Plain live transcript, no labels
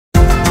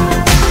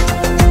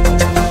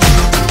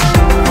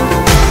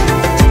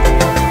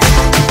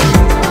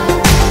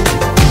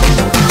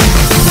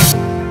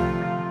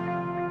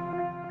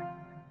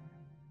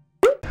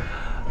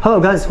Hello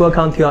guys,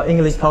 welcome to our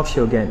English talk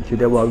show again.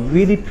 Today we are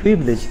really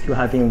privileged to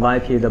have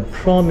invited the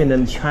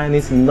prominent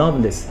Chinese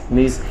novelist,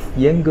 Miss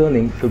Yan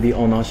Geling, to be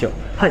on our show.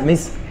 Hi,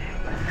 Miss.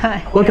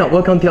 Hi.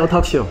 Welcome to our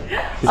talk show.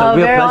 It's a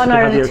real very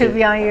honored to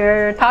be on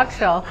your talk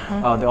show.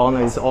 The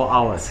honor is all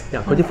ours.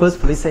 Yeah, could you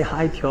first please say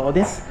hi to our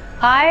audience?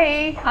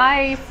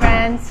 Hi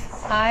friends.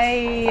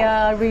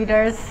 Hi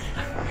readers.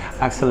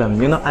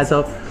 Excellent. As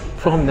a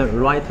prominent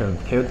writer,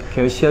 can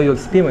you share your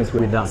experience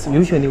with us?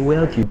 Usually,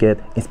 where do you get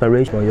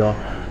inspiration for your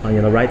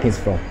writings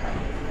from?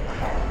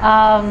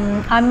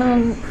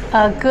 I'm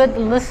a good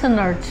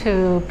listener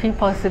to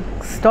people's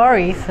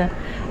stories.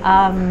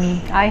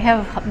 I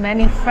have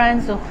many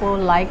friends who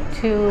like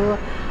to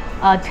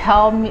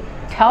tell me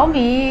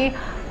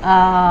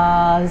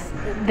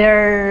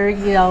their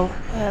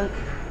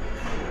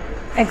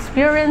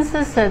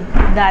experiences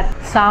that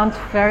sound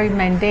very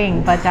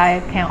mundane, but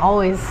I can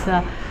always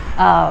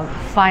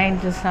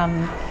find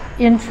some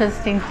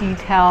interesting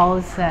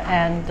details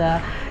and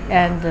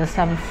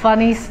some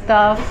funny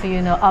stuff,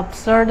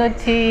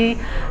 absurdity,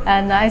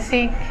 and I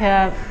think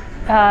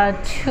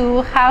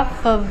to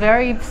have a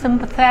very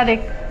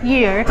sympathetic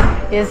ear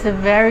is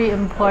very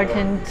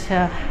important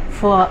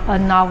for a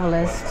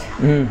novelist.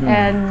 Mm-hmm.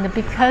 And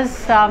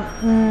because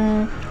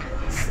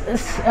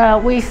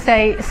we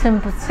say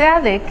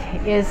sympathetic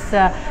is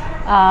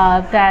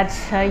that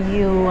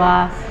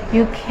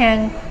you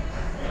can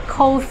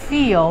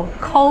co-feel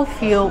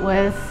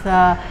with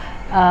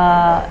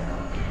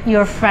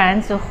your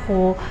friends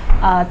who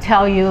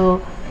tell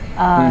you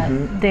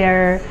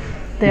their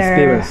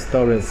experience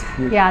stories.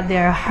 Yeah,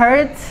 their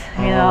hurts,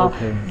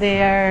 okay.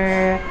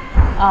 Their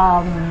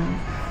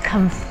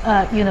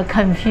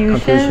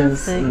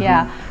confusions. Mm-hmm.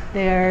 Yeah,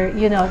 their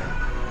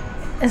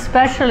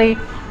especially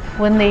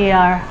when they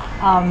are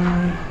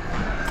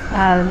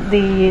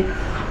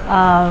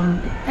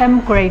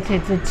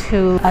emigrated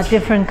to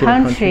different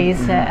countries,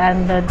 mm-hmm.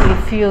 and they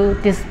feel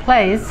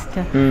displaced,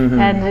 mm-hmm.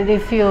 and they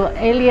feel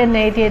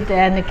alienated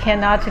and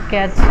cannot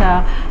get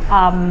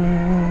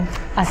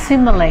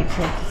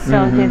assimilated. So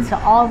mm-hmm. It's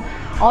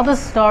all the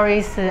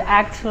stories.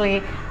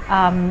 Actually,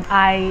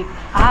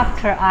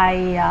 after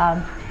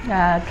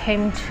I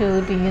came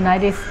to the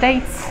United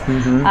States,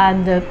 mm-hmm.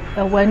 and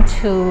went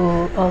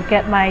to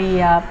get my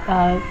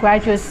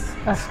graduate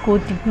school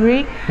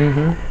degree,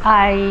 mm-hmm.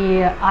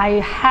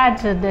 I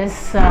had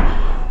this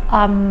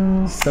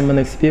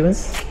similar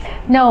experience?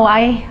 No,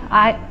 I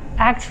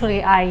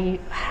actually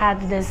had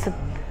this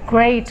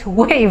great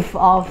wave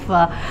of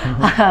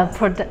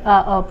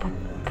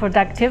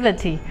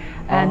productivity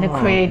and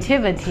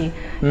creativity,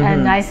 mm-hmm.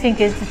 and I think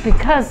it's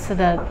because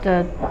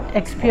the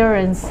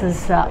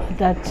experiences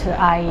that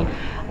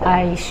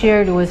I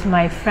shared with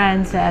my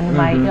friends and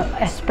mm-hmm.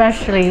 my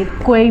especially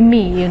闺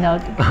蜜,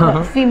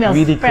 female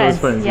really friends.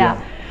 Close friends.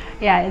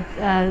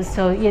 Yeah.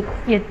 So it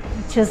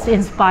just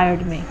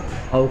inspired me.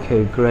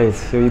 Okay, great.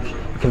 So you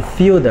can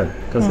feel them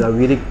because they're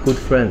really good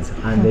friends,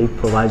 and they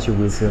provide you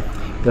with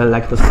they're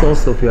like the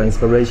source of your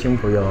inspiration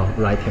for your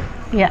writing.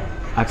 Yeah.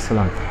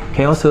 Excellent.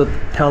 Can you also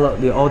tell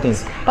the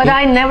audience? But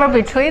I never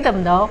betray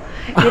them, though.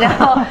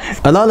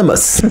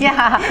 Anonymous.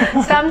 Yeah.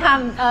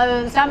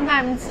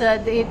 Sometimes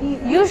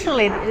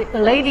usually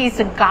ladies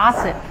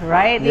gossip,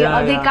 right? They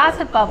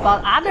gossip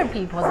about other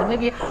people, so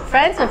maybe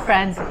friends of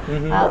friends,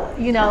 mm-hmm.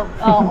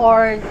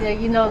 Or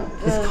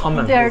It's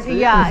common.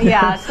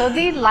 Yeah. So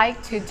they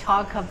like to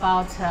talk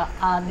about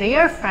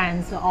their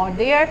friends or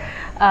their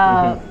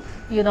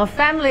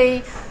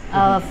family.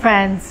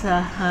 Friends.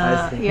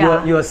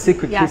 You're a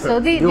secret keeper. So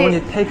you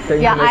only take the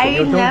information.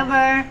 I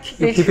never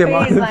betray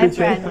my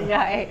friend.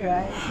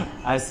 Right.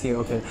 I see.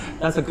 Okay,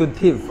 that's a good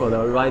tip for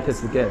the writers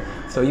to get.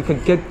 So you can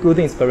get good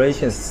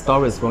inspirations,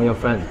 stories from your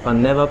friends, but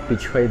never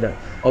betray them.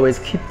 Always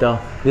keep the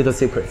little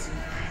secrets.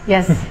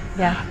 Yes.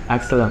 Yeah.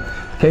 Excellent.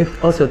 Can you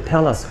also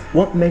tell us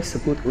what makes a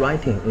good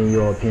writing in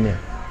your opinion?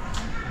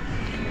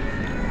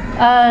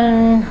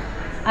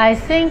 I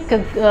think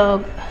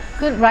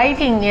good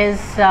writing is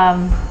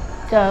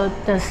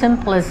the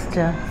simplest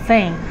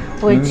thing,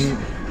 which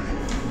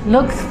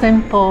looks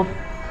simple,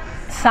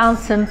 sounds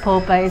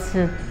simple, but it's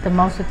the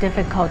most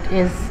difficult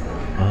is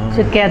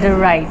to get it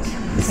right.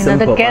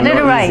 To get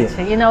it right.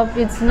 Easy.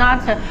 It's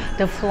not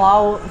the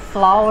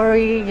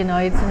flowery.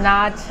 It's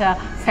not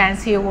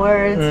fancy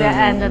words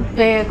and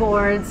big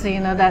words.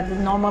 That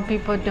normal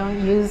people don't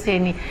use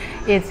any.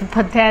 It's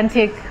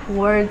pedantic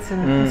words,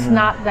 and it's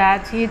not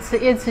that. It's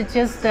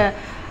just the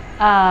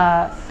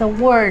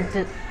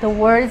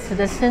words,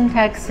 the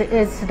syntax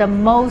is the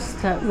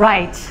most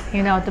right,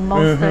 the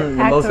most accurate.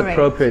 The most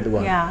appropriate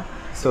one. Yeah.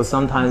 So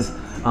sometimes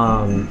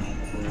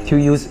to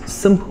use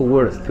simple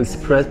words to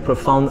express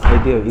profound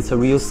idea, it's a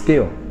real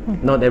skill.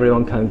 Mm-hmm. Not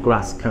everyone can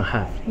grasp, can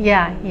have.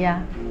 Yeah.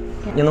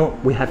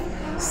 We have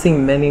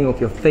seen many of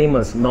your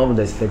famous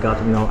novelists that got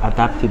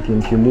adapted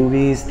into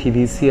movies,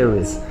 TV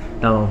series.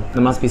 Now,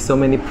 there must be so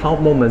many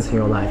proud moments in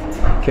your life.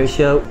 Can you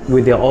share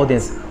with your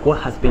audience what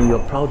has been your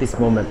proudest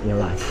moment in your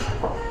life?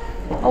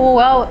 Oh,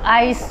 well,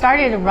 I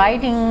started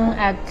writing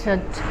at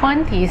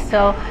 20,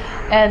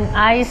 and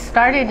I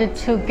started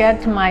to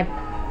get my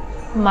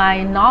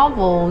my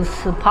novels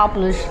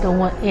published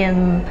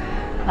in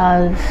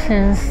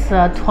since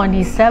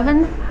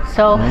 27,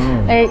 so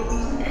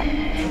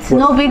it's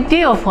no big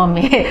deal for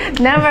me.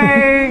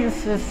 Never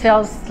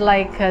feels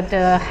like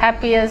the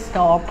happiest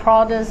or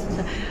proudest.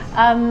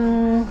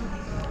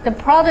 The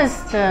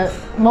proudest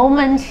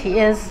moment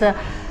is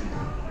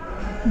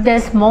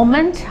this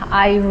moment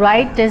I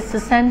write this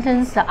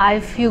sentence, I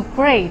feel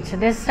great.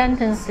 This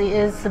sentence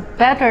is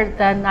better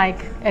than I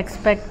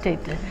expected.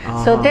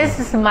 So this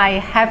is my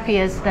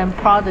happiest and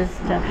proudest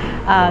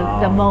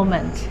the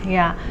moment.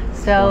 Yeah.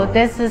 So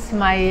this is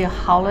my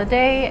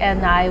holiday,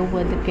 and I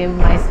would give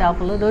myself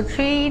a little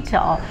treat.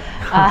 Or,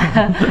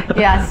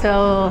 yeah.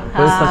 So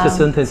when such a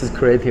sentence is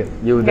created,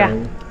 you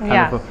then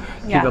kind of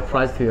give a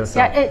prize to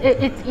yourself. Yeah.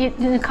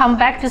 It come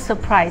back to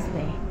surprise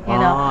me. You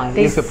know,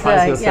 you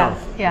surprise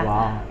yourself. Yeah.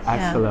 Wow,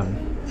 excellent.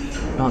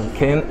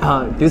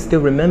 Do you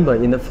still remember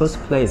in the first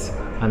place,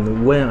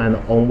 and when and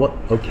on what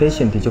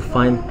occasion did you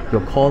find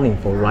your calling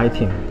for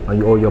writing,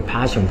 or your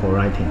passion for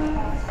writing?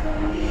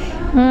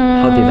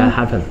 How did that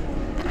happen?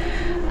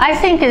 I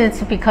think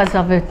it's because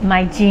of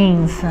my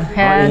genes.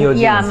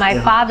 And, my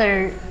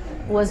father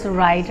was a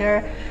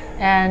writer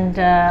and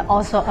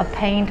also a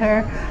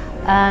painter,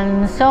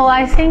 and so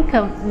I think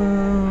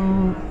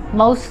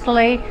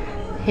mostly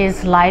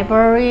his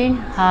library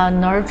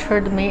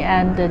nurtured me,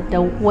 and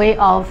the way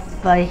of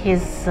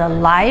his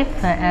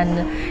life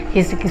and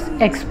his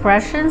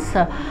expressions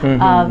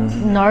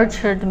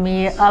nurtured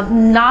me,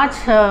 not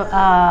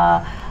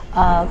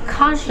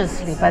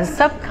consciously but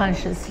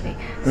subconsciously.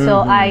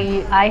 So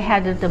I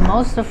had the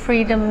most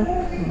freedom,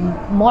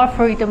 more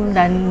freedom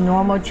than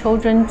normal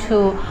children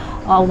to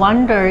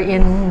wander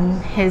in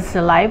his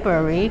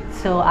library.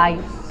 So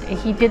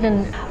he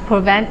didn't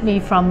prevent me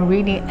from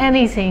reading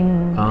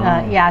anything.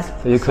 Yes.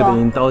 So you could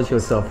indulge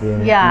yourself in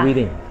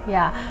reading.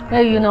 Yeah.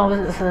 Well, you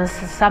know,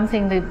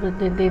 something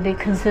that they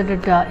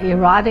considered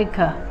erotic,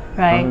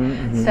 right?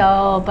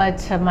 So,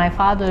 but my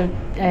father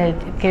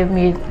gave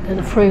me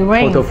free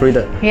rein. Total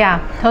freedom.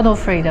 Yeah, total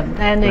freedom.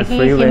 And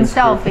he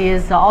himself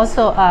is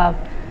also a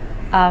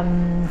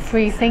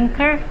free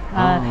thinker.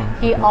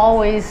 He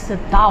always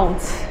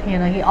doubts. You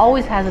know, he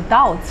always has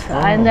doubts,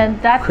 and then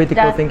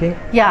critical thinking.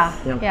 Yeah.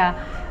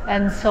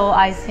 And so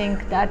I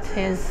think that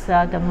is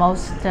the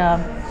most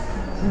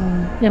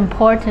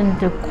important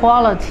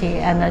quality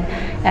and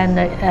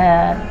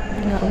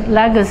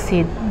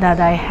legacy that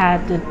I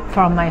had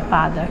from my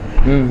father.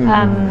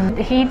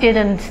 He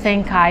didn't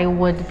think I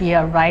would be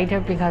a writer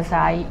because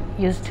I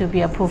used to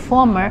be a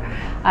performer.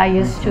 I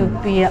used to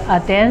be a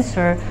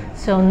dancer.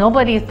 So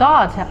nobody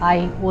thought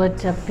I would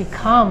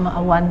become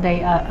one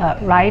day a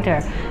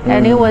writer.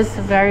 And it was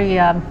very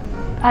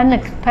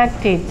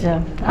unexpected.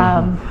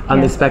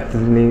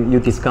 Unexpectedly, you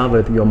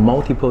discovered your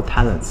multiple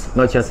talents,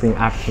 not just in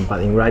acting,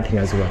 but in writing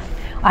as well.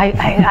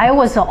 I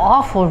was an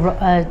awful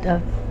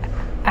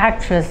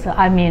actress,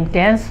 I mean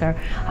dancer.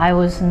 I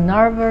was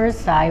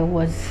nervous, I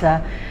was,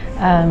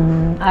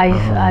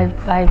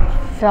 I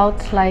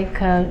felt like,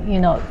 you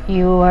know,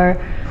 you were,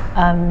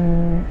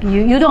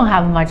 you don't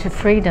have much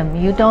freedom.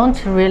 You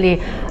don't really,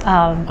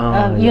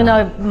 you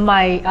know,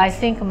 I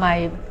think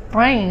my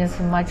brain is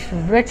much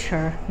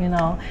richer, you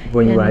know.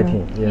 When you're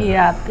writing,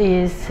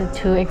 is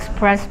to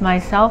express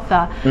myself,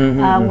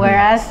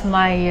 whereas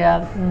my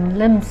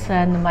limbs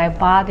and my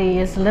body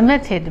is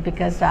limited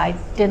because I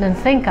didn't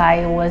think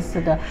I was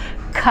the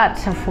cut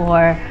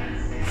for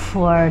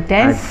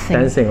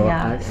dancing.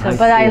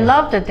 But I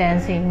loved the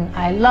dancing.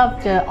 I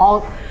loved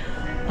all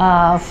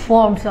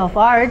forms of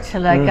art.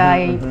 Like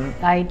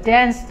I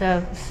danced,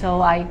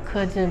 so I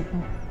could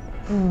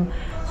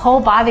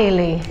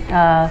whole-bodily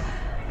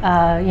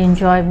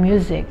enjoy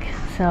music.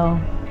 So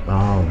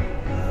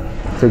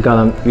so you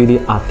got really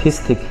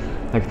artistic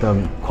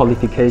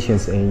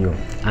qualifications in you,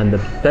 and the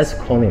best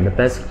calling, the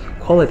best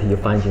quality you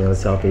find in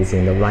yourself is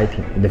in the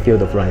writing, in the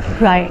field of writing.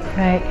 Right.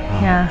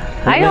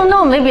 Yeah. I don't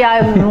know, maybe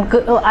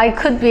I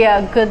could be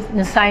a good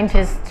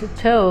scientist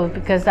too,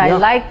 because I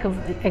like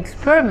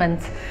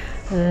experiments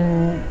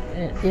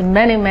in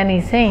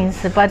many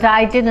things, but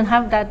I didn't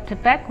have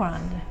that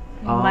background.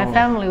 My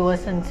family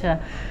wasn't.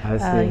 I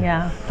see.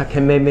 That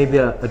can make maybe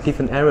a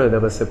different area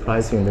that will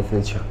surprise you in the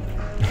future.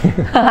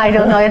 I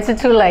don't know. It's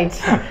too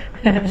late.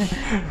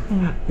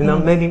 You know,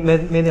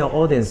 many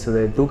audience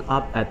they look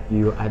up at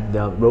you as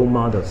the role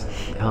models.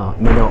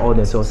 Many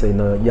audience also, you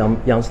know,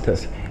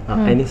 youngsters.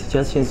 Any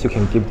suggestions you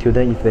can give to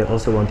them if they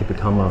also want to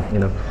become a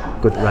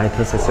good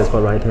writer,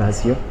 successful writer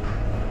as you?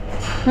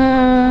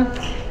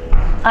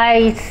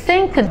 I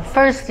think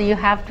first you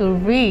have to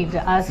read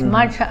as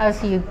much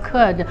as you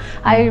could.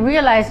 I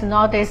realize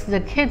nowadays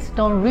the kids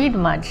don't read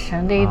much.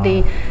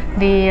 They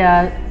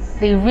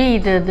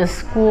read the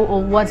school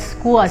or what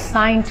school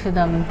assigned to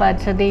them, but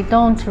they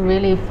don't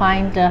really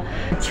find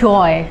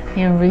joy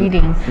in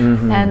reading.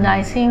 And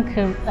I think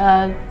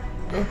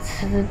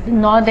it's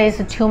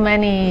nowadays too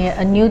many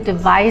new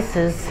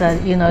devices,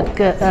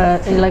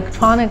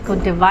 electronic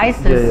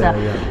devices,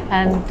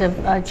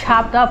 and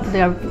chopped up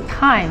their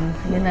time.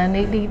 And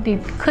they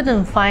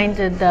couldn't find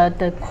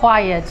the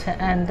quiet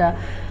and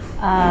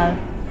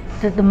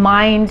the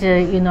mind,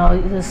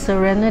 the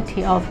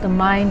serenity of the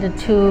mind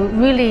to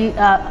really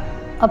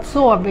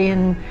absorb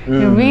in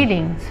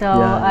reading. So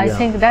I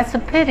think that's a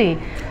pity,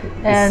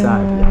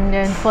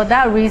 and for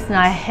that reason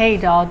I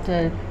hate all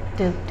the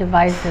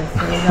devices.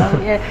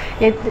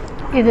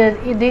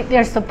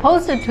 They're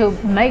supposed to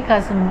make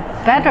us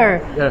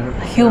better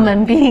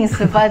human beings,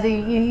 but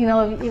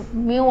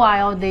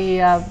meanwhile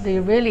they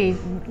really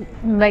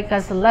make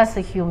us less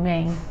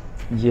humane.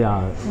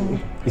 Yeah,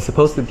 it's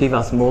supposed to give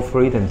us more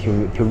freedom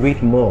to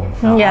read more.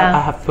 I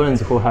have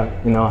friends who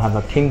have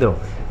a Kindle.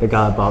 They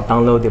got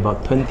downloaded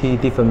about 20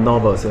 different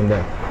novels in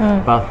there,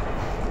 but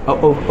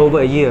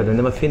over a year they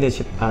never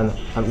finished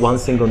one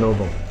single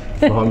novel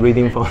from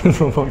reading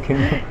from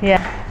Kindle.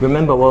 Yeah.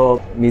 Remember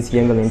what Ms.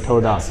 Yan Geling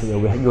told us?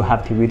 You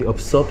have to really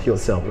absorb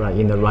yourself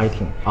in the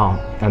writing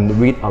and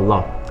read a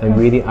lot and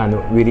really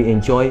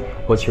enjoy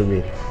what you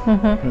read.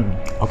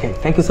 Okay,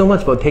 thank you so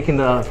much for taking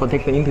the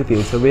interview.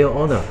 It's a real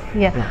honor.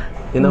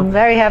 I'm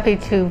very happy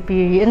to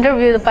be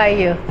interviewed by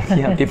you.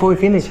 Before we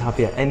finish,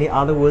 Javier, any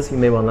other words you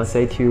may want to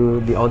say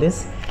to the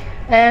audience?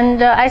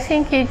 And I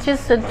think you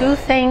just do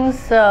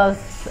things to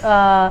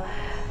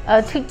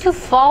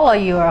follow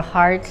your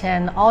heart,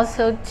 and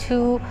also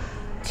to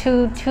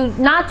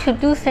not to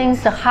do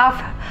things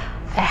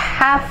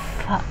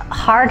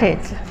half-hearted.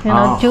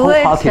 Do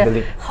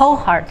it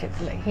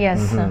wholeheartedly.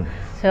 Yes.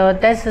 So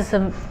this is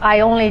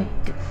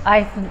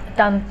I've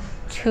done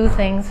two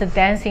things: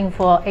 dancing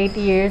for 8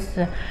 years,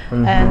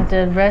 and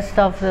the rest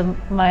of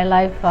my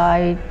life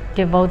I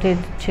devoted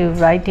to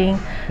writing.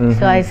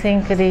 So I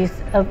think it is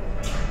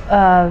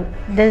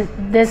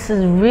this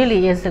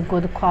really is a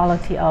good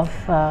quality of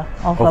a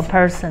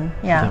person.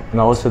 And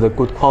also the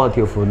good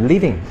quality of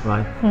living,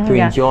 right? To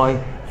enjoy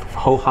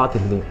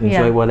wholeheartedly,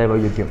 enjoy whatever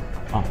you do.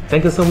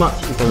 Thank you so much.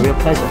 It's a real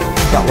pleasure.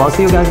 We'll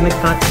see you guys next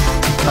time.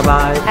 Bye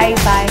bye. Bye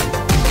bye.